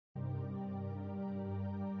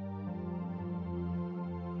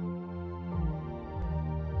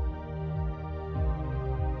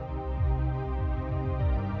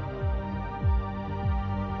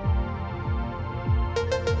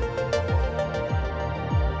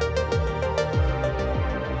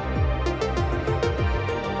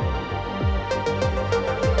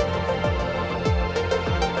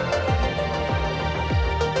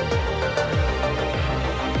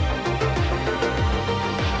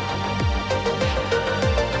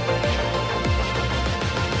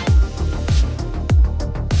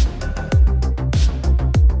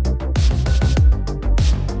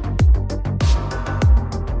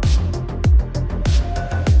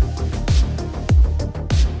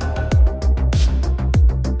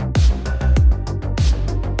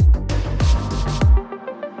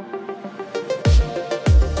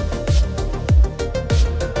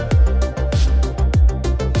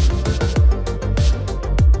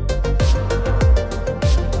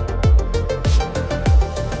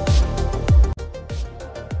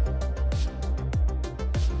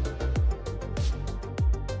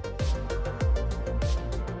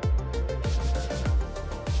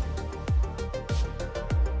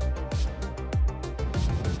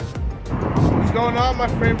What's going on, my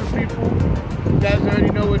favorite people? You guys already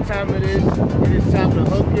know what time it is. It is time to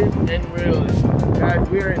hook it and reel it. Guys,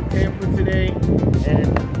 we are in Tampa today, and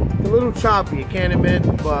it's a little choppy, I can't admit,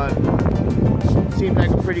 but it seemed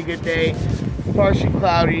like a pretty good day. It's partially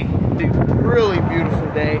cloudy, really beautiful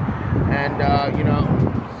day, and you know,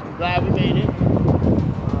 I'm glad we made it.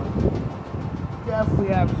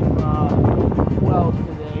 Definitely have some wells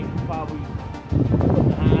today, probably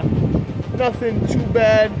a half. Nothing too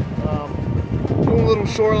bad. Doing a little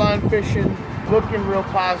shoreline fishing. Looking real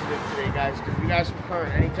positive today, guys, because we got some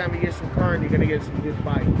current. Anytime you get some current, you're gonna get some good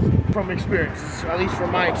bites. From experience, at least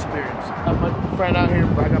from my experience. I got my friend out here.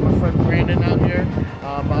 I got my friend Brandon out here.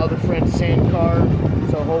 My other friend Sandcar.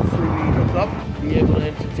 So hopefully we hook up, be able to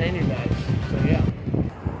entertain you guys. So yeah.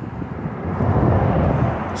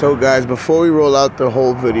 So guys, before we roll out the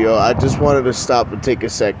whole video, I just wanted to stop and take a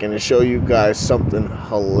second and show you guys something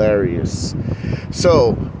hilarious.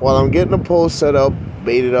 So while I'm getting the pole set up,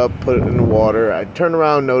 baited up, put it in the water, I turn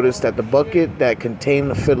around and notice that the bucket that contained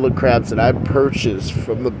the fiddler crabs that I purchased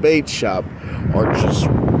from the bait shop are just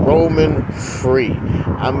roaming free.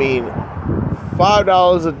 I mean,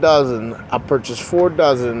 $5 a dozen. I purchased 4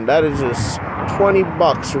 dozen. That is just 20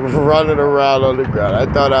 bucks running around on the ground. I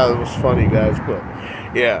thought that was funny, guys, but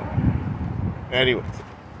yeah. Anyways.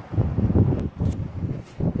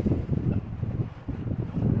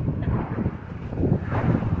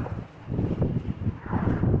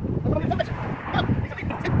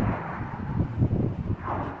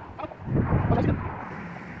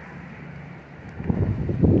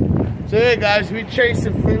 So yeah, guys, we chased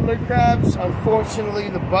some fiddler crabs. Unfortunately,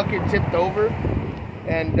 the bucket tipped over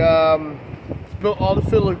and spilled all the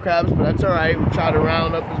fiddler crabs, but that's all right. We tried to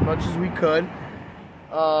round up as much as we could.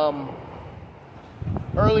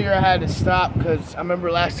 Earlier I had to stop because I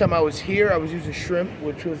remember last time I was here, I was using shrimp,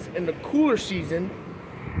 which was in the cooler season,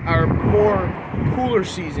 or more cooler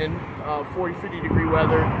season, 40, 50 degree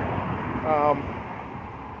weather,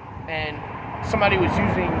 and somebody was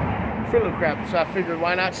using fiddler crabs, so I figured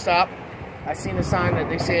why not stop. I seen a sign that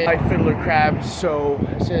they said fiddler crabs, so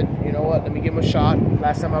I said, you know what, let me give them a shot.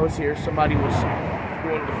 Last time I was here, somebody was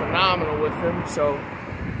doing phenomenal with them, so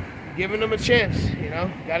giving them a chance, you know,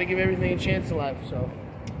 got to give everything a chance in life. So,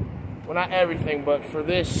 well, not everything, but for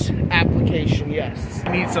this application, yes,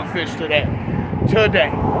 I need some fish today. Poor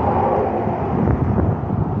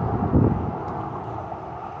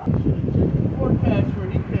catch where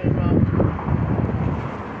he came out.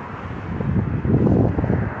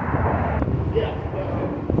 Yeah.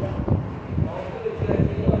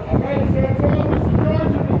 All right, so Mr.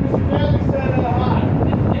 George, Mr. Daly said hi.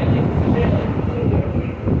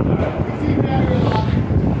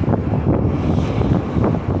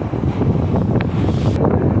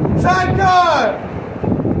 Sidecar!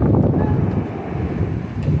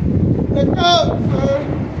 Let's go, son!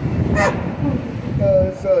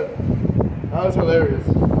 Son, that was hilarious.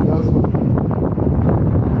 That was fun.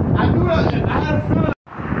 I knew that. I had a feeling.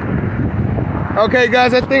 Okay,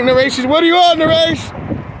 guys, I think narrations. What are you on, Naresh?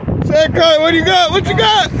 Sidecar, what do you got? What you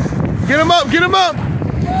got? Get him up, get him up!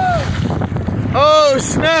 Oh,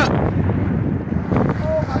 snap! Oh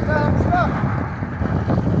my God, I'm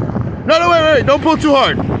stuck. No, wait, don't pull too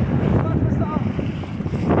hard.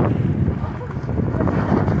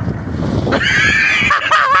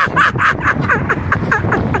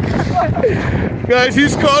 Guys,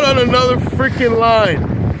 he's caught on another freaking line.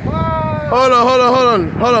 Hold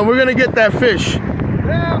on. We're gonna get that fish.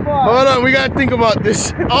 Yeah, boy. Hold on, we gotta think about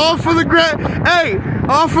this. All for the gram. Hey,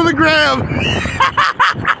 all for the gram.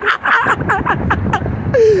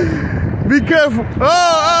 Be careful.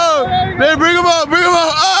 Oh. Hey, bring him up.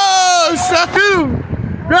 Oh, suck him.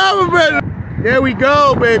 Grab him, Brandon. There we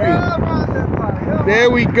go, baby. There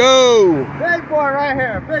we go. Big boy right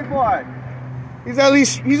here, big boy. He's at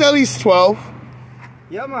least 12.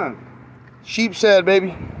 Yeah, man. Sheepshead,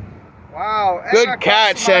 baby. Wow. Good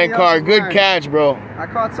catch, Shankar. Good catch, bro. I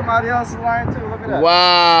caught somebody else's line too. Look at that.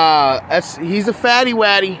 Wow. He's a fatty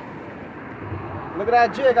waddy. Look at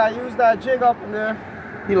that jig. I used that jig up in there.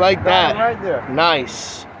 He liked that. Right there.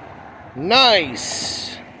 Nice.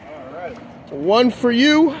 Nice. All right. One for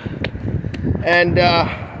you. And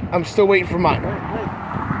I'm still waiting for mine. Wait.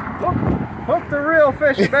 Hook the real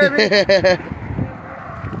fish, baby.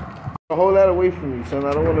 Hold that away from me, son.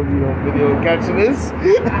 I don't want to be on video catching this.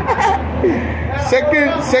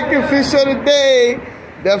 second fish of the day.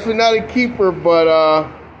 Definitely not a keeper, but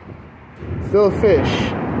still a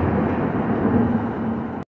fish.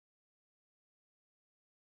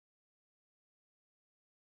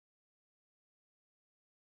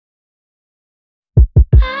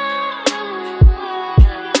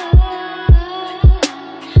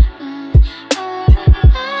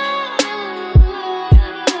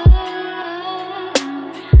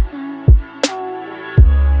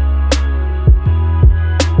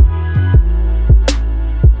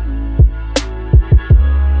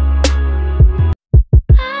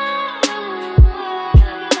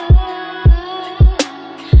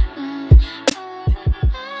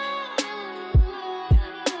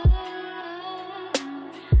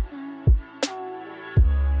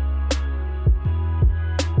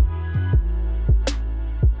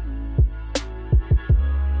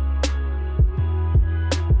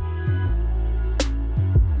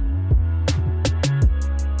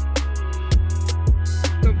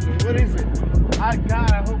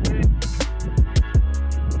 God, I hope it.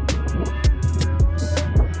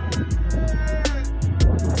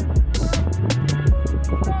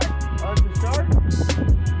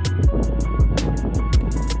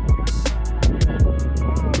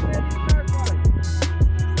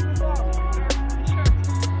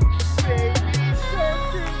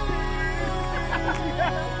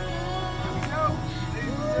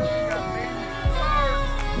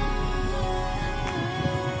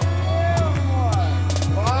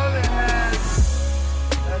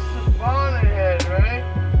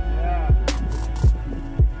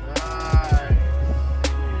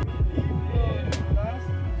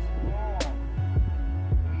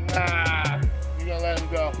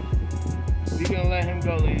 We're gonna let him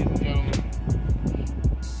go, ladies and gentlemen.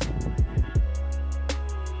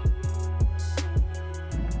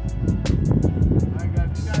 Alright guys,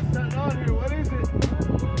 we got something on here. What is it?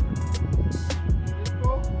 This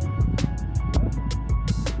go?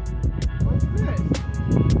 What's this?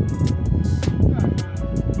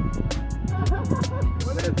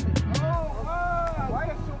 What is it? Oh, wow!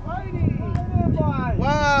 It's some whiting!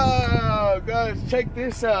 Wow, guys, check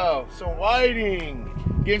this out. Some whiting.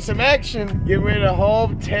 Getting some action, get rid of the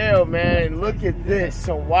whole tail, man. Look at this,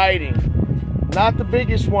 some whiting. Not the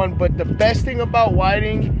biggest one, but the best thing about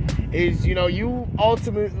whiting is, you know, you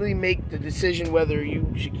ultimately make the decision whether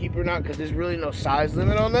you should keep or not, because there's really no size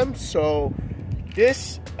limit on them. So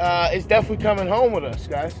this is definitely coming home with us,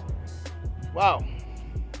 guys. Wow.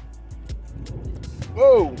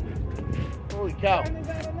 Whoa. Holy cow.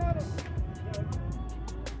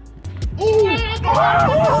 Ooh.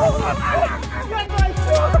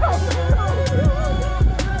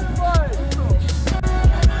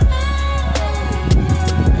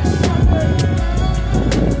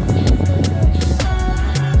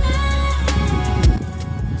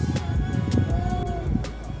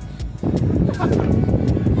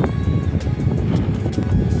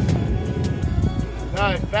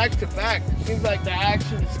 Nice, back to back. It seems like the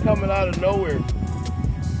action is coming out of nowhere.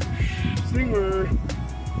 Stinger.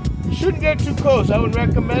 Shouldn't get too close. I wouldn't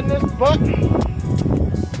recommend this, but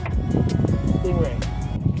stingray.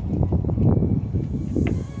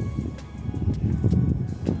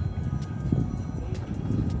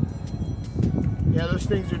 Yeah, those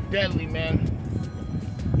things are deadly, man.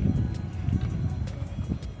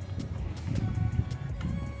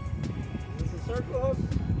 Is this a circle hook?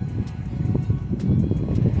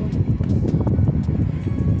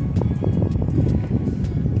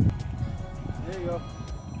 There you go.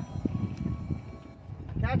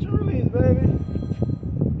 Catch and release, baby.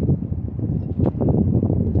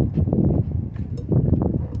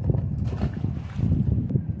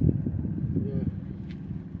 Yeah.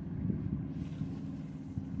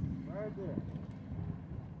 Right there.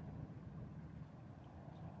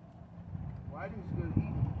 Whiting's good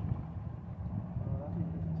eating. I think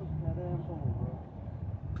you took that damn pole, bro.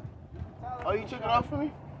 Oh, you took it off for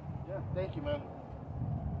me? Yeah. Thank you, man.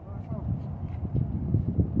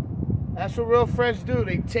 That's what real friends do.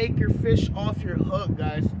 They take your fish off your hook,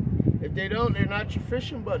 guys. If they don't, they're not your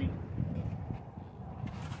fishing buddy.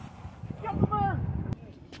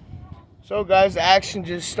 So, guys, the action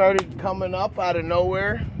just started coming up out of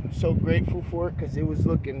nowhere. I'm so grateful for it because it was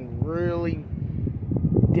looking really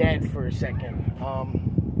dead for a second.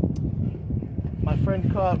 My friend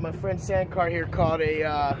Sandcar here caught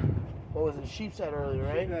a what was it, sheepshead earlier,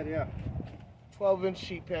 right? Sheepshead, yeah. 12-inch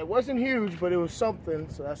sheephead. Wasn't huge, but it was something,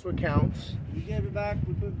 so that's what counts. We gave it back.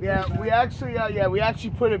 We put it Yeah, back. we actually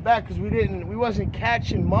put it back because we wasn't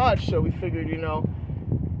catching much, so we figured, you know,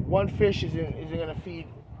 one fish isn't gonna feed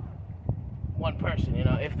one person, you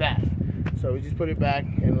know, if that. So we just put it back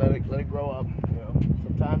and let it grow up. You know,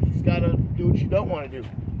 sometimes you just gotta do what you don't want to do,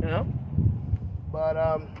 you know. But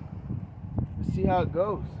let's see how it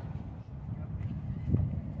goes.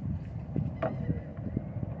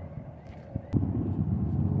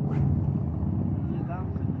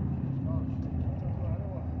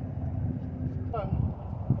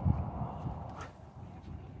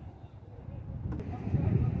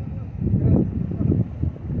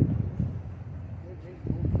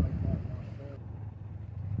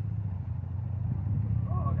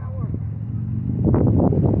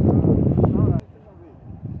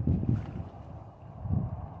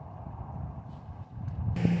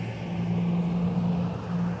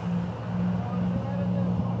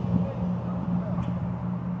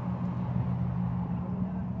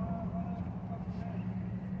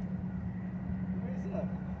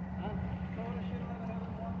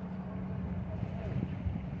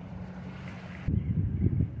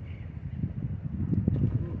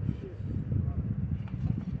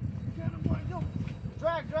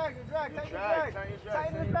 drag.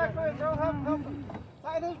 Tighten his drag for him, bro. Help him.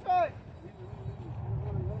 Tighten his drag.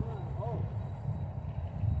 Oh.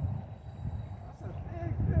 That's a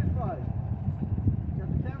big fish, buddy. Got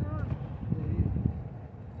the camera on?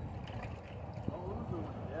 Don't lose him.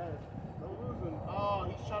 Yes. Don't lose him. Oh,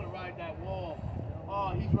 he's trying to ride that wall. Oh,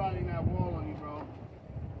 he's riding that wall on you, bro.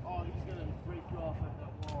 Oh, he's going to break you off at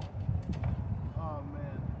that wall. Oh,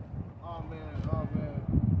 man. Oh, man. Oh, man.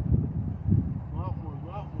 Go out more. Go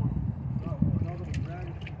out more. Go out more. No, the drag.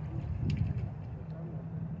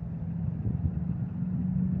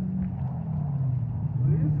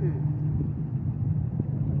 What is it?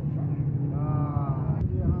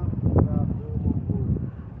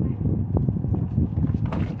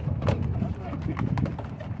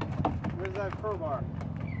 Where's that crowbar?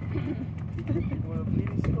 Want a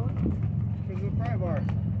PD score? Where's the pry bar?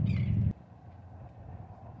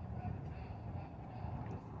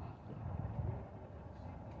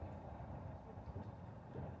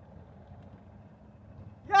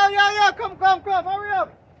 Yo, come, hurry up!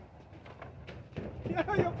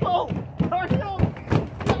 Yo, pull! Hurry up!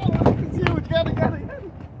 Yo, it's huge, get it!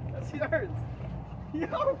 That's yours!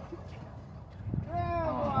 Yo! Yeah,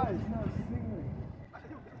 boy!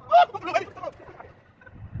 Throw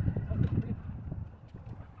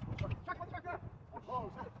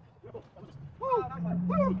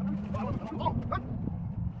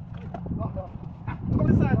him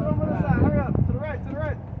to the side, hurry up! To the right!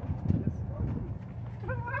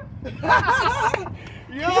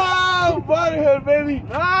 Yo, bodyhead, baby.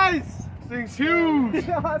 Nice! Thing's huge.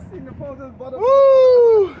 Yeah, I seen the pole just butt up.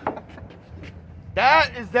 Woo!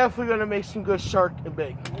 That is definitely gonna make some good shark and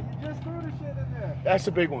bait. You just threw the shit in there. That's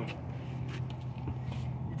a big one.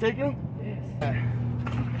 You taking him? Yes.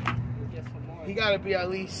 We'll get some more. He gotta be at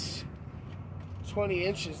least 20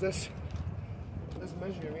 inches. Let's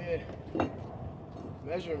measure him, yeah.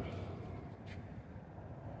 Measure him.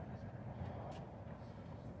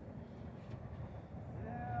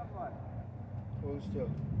 Yeah, boy. Hold still.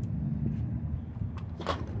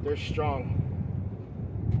 They're strong.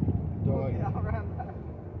 Don't like Yeah, I ran back.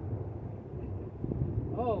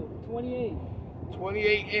 Oh, 28.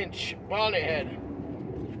 28-inch bonnet head.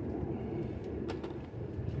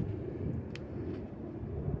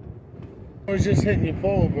 I was just hitting your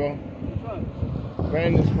pole, bro.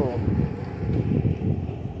 Brandon's pole.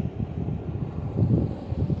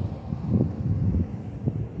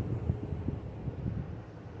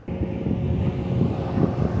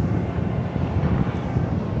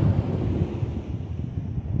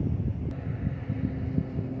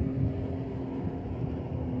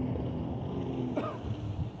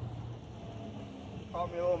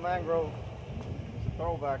 Caught me a little mangrove. It's a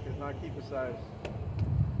throwback, it's not keeper size.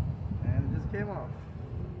 And it just came off.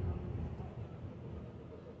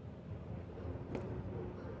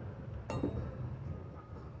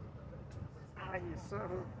 Ah, you son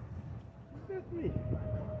of a... Bit me.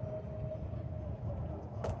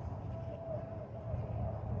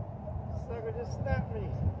 Sucker just snapped me.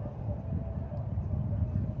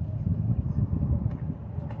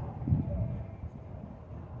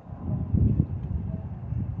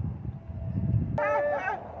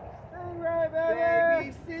 Stingray, baby!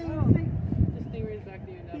 Just stingrays back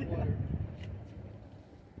there in that water.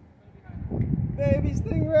 Baby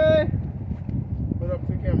stingray! Put up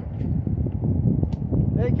to the camera.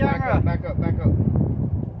 Hey, camera! Back up.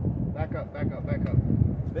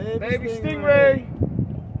 Baby stingray!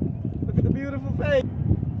 Look at the beautiful face!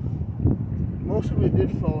 Most of it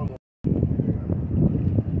did fall in.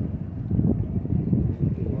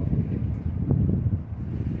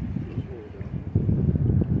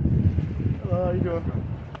 Hello, how you doing?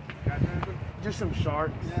 Just some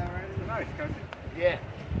sharks. Yeah, right? It's nice country. Yeah.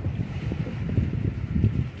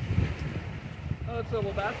 Oh, it's a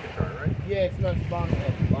little basket shark, right? Yeah, it's not bonnet.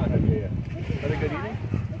 Yeah. Are they good eating?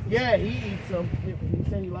 Yeah, he eats them. He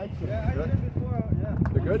said he likes them. Yeah, I did it before, yeah.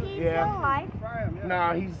 They're good? Yeah. Fry him, yeah.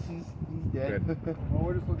 Nah, he's dead. Well,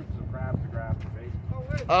 we're just looking for some crabs to grab for bait. Oh,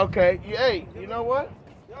 wait. Okay. Hey, you know what?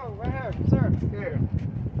 Yo, right here, sir. Here.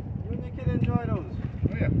 You and your kid enjoy those.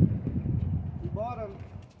 Oh, yeah. You bought them.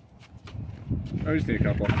 I just need a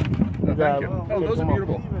couple. Yeah, Thank you. well, Oh, those are come on.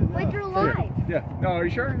 beautiful. Wait, you're live. Yeah. No, are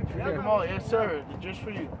you sure? Yeah, Come on, yes sir. Just for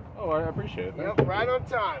you. Oh, I appreciate it. Yep, right on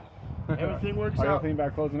time. Everything works Are y'all out. thinking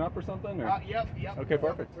about closing up or something? Or? Yep. Okay,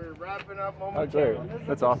 perfect. We're wrapping up Oh, momentarily. great. There's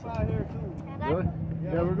That's a awesome. side here, too. Really?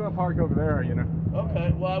 Yeah, we're going to park over there, you know.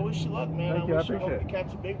 Okay, well I wish you luck, man. Thank you, I wish you hope appreciate to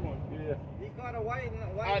catch a big one. Yeah. He caught a white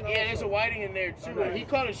Yeah, there's a whiting in there too. Okay. He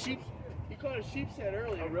caught a sheepshead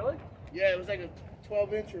earlier. Oh, really? Yeah, it was like a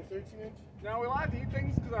 12-inch or 13-inch. Now, we allowed to eat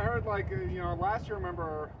things because I heard, like, last year,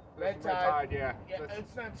 remember, Red Red tide. tide, yeah. Yeah,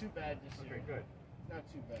 it's not too bad this year. Okay, good. It's not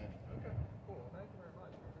too bad. Okay, cool. Thank you very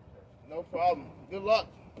much. No problem. Good luck.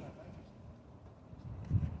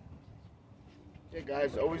 Yeah,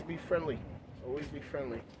 guys, always be friendly. Always be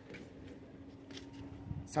friendly.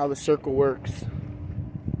 That's how the circle works.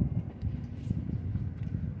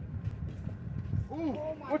 Ooh,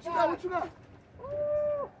 what you got? What you got?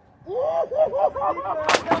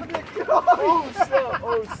 Oh snap!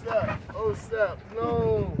 Oh snap! Oh snap!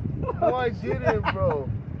 No, no, I didn't, bro.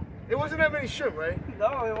 It wasn't that many shrimp, right?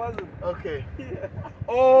 No, it wasn't. Okay. Yeah.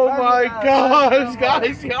 Oh my gosh,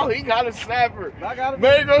 guys! Yo, he got a snapper. I got it.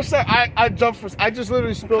 Mango snap. I jumped for. I just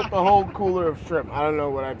literally spilled the whole cooler of shrimp. I don't know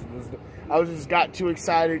what I was doing. I was just got too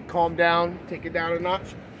excited. Calm down. Take it down a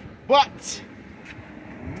notch. But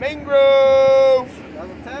mangrove. That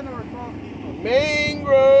was 10 or 12 people.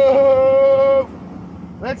 Mangrove.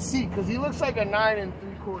 Let's see, because he looks like a 9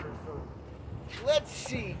 3/4. So let's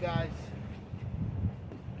see, guys.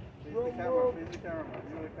 Face the camera, face the camera, man.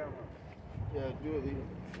 Do the camera. Yeah, do it.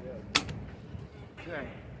 Yeah. Okay.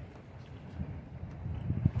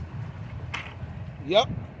 Yep.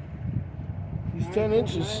 He's 10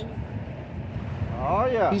 inches. Oh,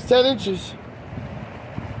 yeah. He's 10 inches.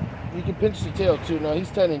 You can pinch the tail too. No,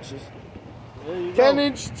 he's 10 inches. There you 10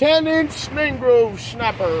 go. 10 inch mangrove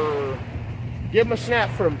snapper. Give him a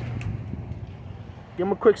snap for him. Give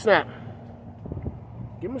him a quick snap.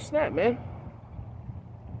 Give him a snap, man.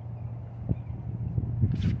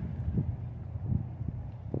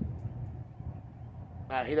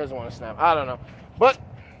 He doesn't want to snap. I don't know. But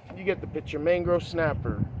you get the picture. Mangrove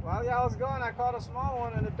snapper. While y'all was going, I caught a small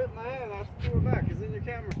one and it bit my hand. I threw it back. It's in your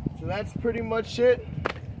camera. So that's pretty much it.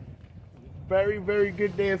 Very, very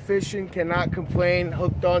good day of fishing. Cannot complain.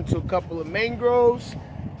 Hooked onto a couple of mangroves.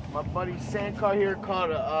 My buddy Sandcar here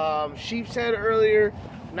caught a sheepshead earlier.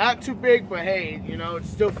 Not too big, but hey, you know, it's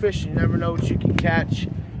still fishing. You never know what you can catch.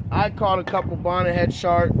 I caught a couple bonnet head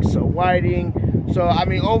sharks, a whiting. So, I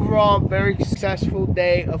mean, overall, very successful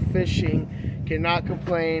day of fishing. Cannot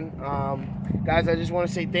complain. Guys, I just want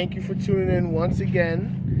to say thank you for tuning in once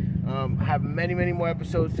again. Have many, many more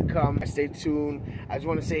episodes to come. Stay tuned. I just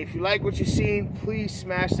want to say, if you like what you've seen, please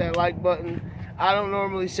smash that like button. I don't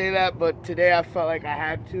normally say that, but today I felt like I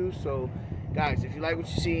had to. So, guys, if you like what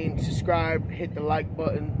you've seen, subscribe, hit the like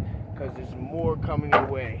button, because there's more coming your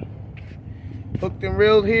way. Hooked and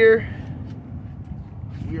reeled here.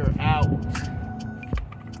 We are out.